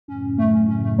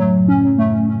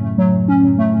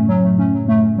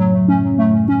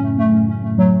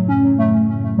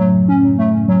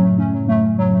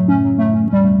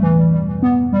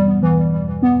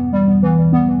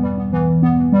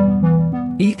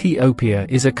Ethiopia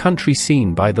is a country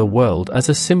seen by the world as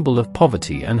a symbol of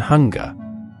poverty and hunger.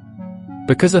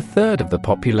 Because a third of the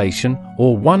population,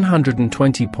 or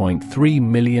 120.3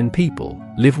 million people,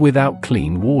 live without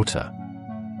clean water.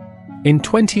 In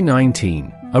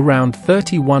 2019, around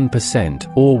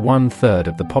 31% or one-third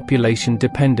of the population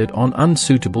depended on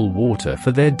unsuitable water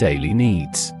for their daily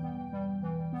needs.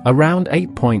 Around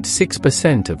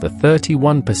 8.6% of the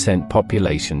 31%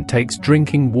 population takes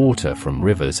drinking water from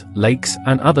rivers, lakes,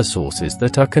 and other sources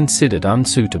that are considered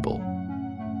unsuitable.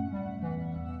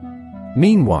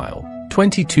 Meanwhile,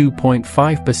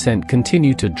 22.5%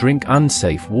 continue to drink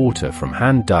unsafe water from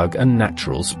hand-dug and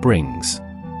natural springs.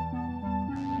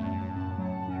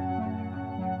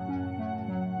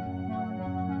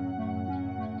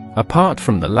 Apart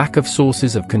from the lack of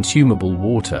sources of consumable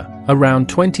water, around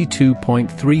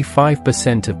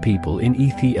 22.35% of people in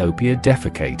Ethiopia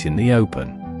defecate in the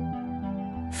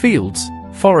open. Fields,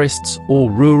 forests,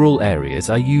 or rural areas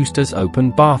are used as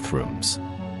open bathrooms.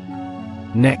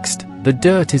 Next, the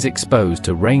dirt is exposed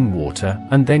to rainwater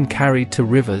and then carried to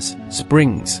rivers,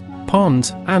 springs,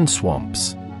 ponds, and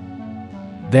swamps.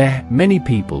 There, many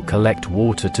people collect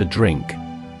water to drink.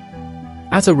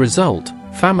 As a result,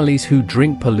 families who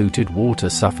drink polluted water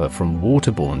suffer from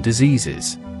waterborne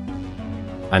diseases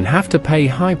and have to pay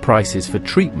high prices for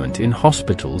treatment in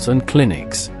hospitals and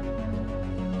clinics.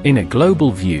 In a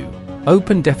global view,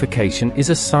 open defecation is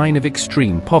a sign of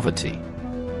extreme poverty,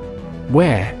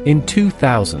 where, in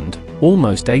 2000,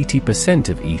 almost 80%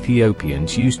 of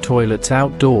Ethiopians use toilets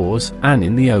outdoors and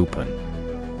in the open.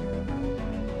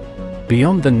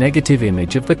 Beyond the negative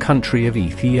image of the country of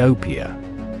Ethiopia,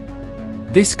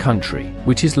 this country,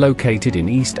 which is located in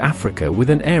East Africa with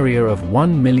an area of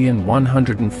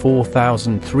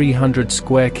 1,104,300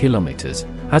 square kilometers,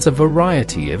 has a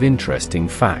variety of interesting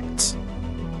facts.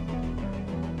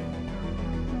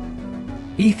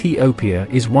 Ethiopia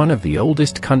is one of the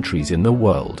oldest countries in the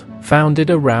world, founded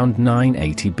around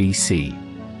 980 BC.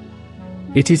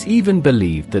 It is even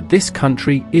believed that this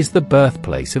country is the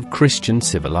birthplace of Christian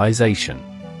civilization.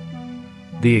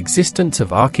 The existence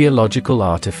of archaeological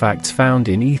artifacts found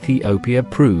in Ethiopia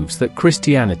proves that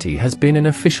Christianity has been an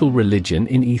official religion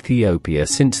in Ethiopia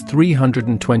since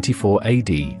 324 AD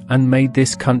and made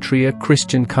this country a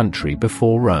Christian country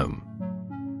before Rome.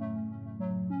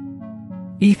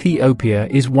 Ethiopia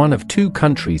is one of two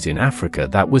countries in Africa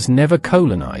that was never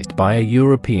colonized by a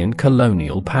European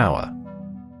colonial power.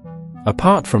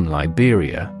 Apart from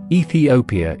Liberia,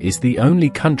 Ethiopia is the only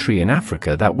country in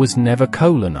Africa that was never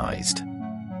colonized.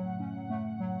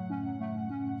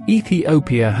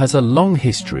 Ethiopia has a long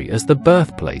history as the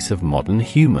birthplace of modern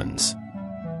humans.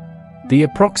 The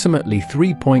approximately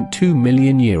 3.2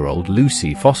 million-year-old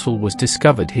Lucy fossil was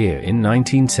discovered here in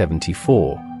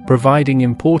 1974, providing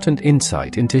important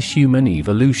insight into human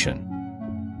evolution.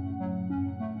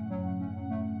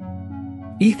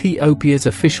 Ethiopia's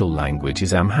official language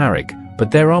is Amharic, but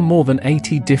there are more than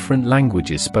 80 different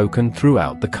languages spoken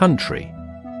throughout the country.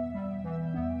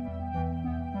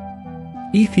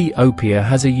 Ethiopia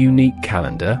has a unique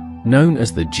calendar, known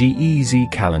as the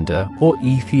GEZ calendar or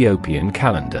Ethiopian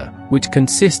calendar, which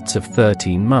consists of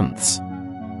 13 months.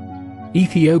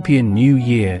 Ethiopian New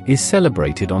Year is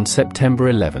celebrated on September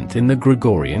 11th in the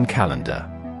Gregorian calendar.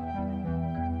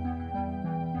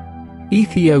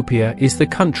 Ethiopia is the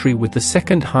country with the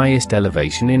second highest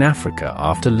elevation in Africa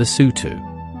after Lesotho.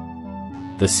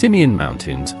 The Simien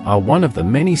Mountains are one of the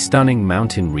many stunning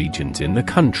mountain regions in the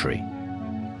country.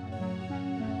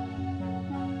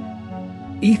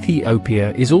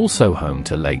 Ethiopia is also home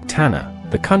to Lake Tana,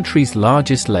 the country's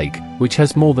largest lake, which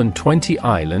has more than 20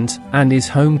 islands and is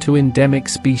home to endemic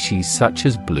species such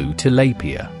as blue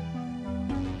tilapia.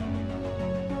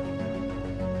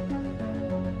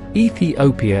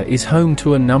 Ethiopia is home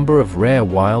to a number of rare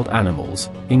wild animals,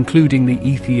 including the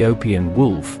Ethiopian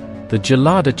wolf, the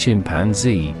Gelada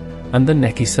chimpanzee, and the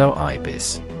Nekiso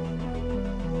ibis.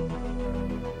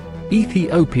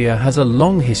 Ethiopia has a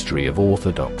long history of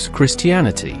Orthodox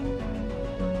Christianity.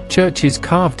 Churches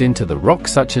carved into the rock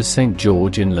such as St.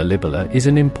 George in Lalibela is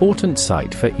an important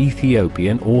site for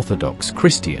Ethiopian Orthodox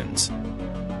Christians.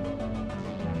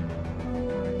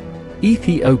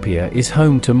 Ethiopia is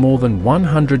home to more than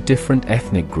 100 different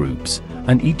ethnic groups,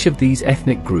 and each of these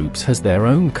ethnic groups has their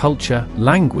own culture,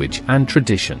 language, and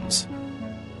traditions.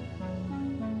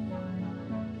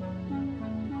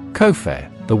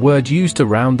 Kofe, the word used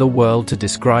around the world to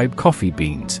describe coffee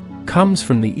beans, comes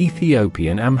from the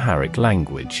Ethiopian Amharic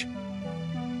language.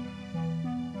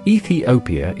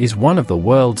 Ethiopia is one of the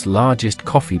world's largest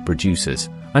coffee producers,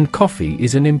 and coffee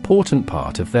is an important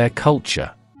part of their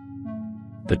culture.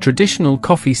 The traditional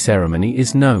coffee ceremony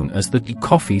is known as the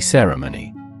coffee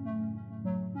ceremony.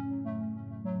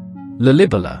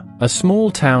 Lalibela, a small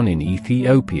town in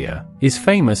Ethiopia, is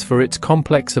famous for its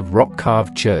complex of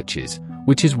rock-carved churches,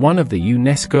 which is one of the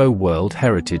UNESCO World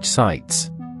Heritage Sites.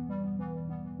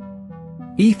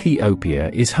 Ethiopia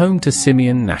is home to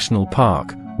Simien National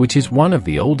Park, which is one of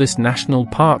the oldest national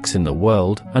parks in the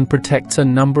world and protects a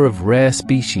number of rare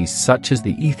species such as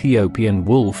the Ethiopian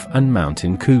wolf and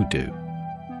mountain kudu.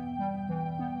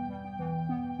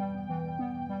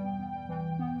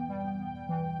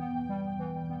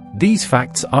 These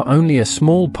facts are only a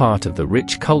small part of the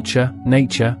rich culture,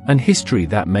 nature, and history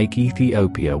that make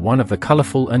Ethiopia one of the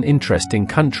colorful and interesting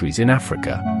countries in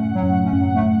Africa.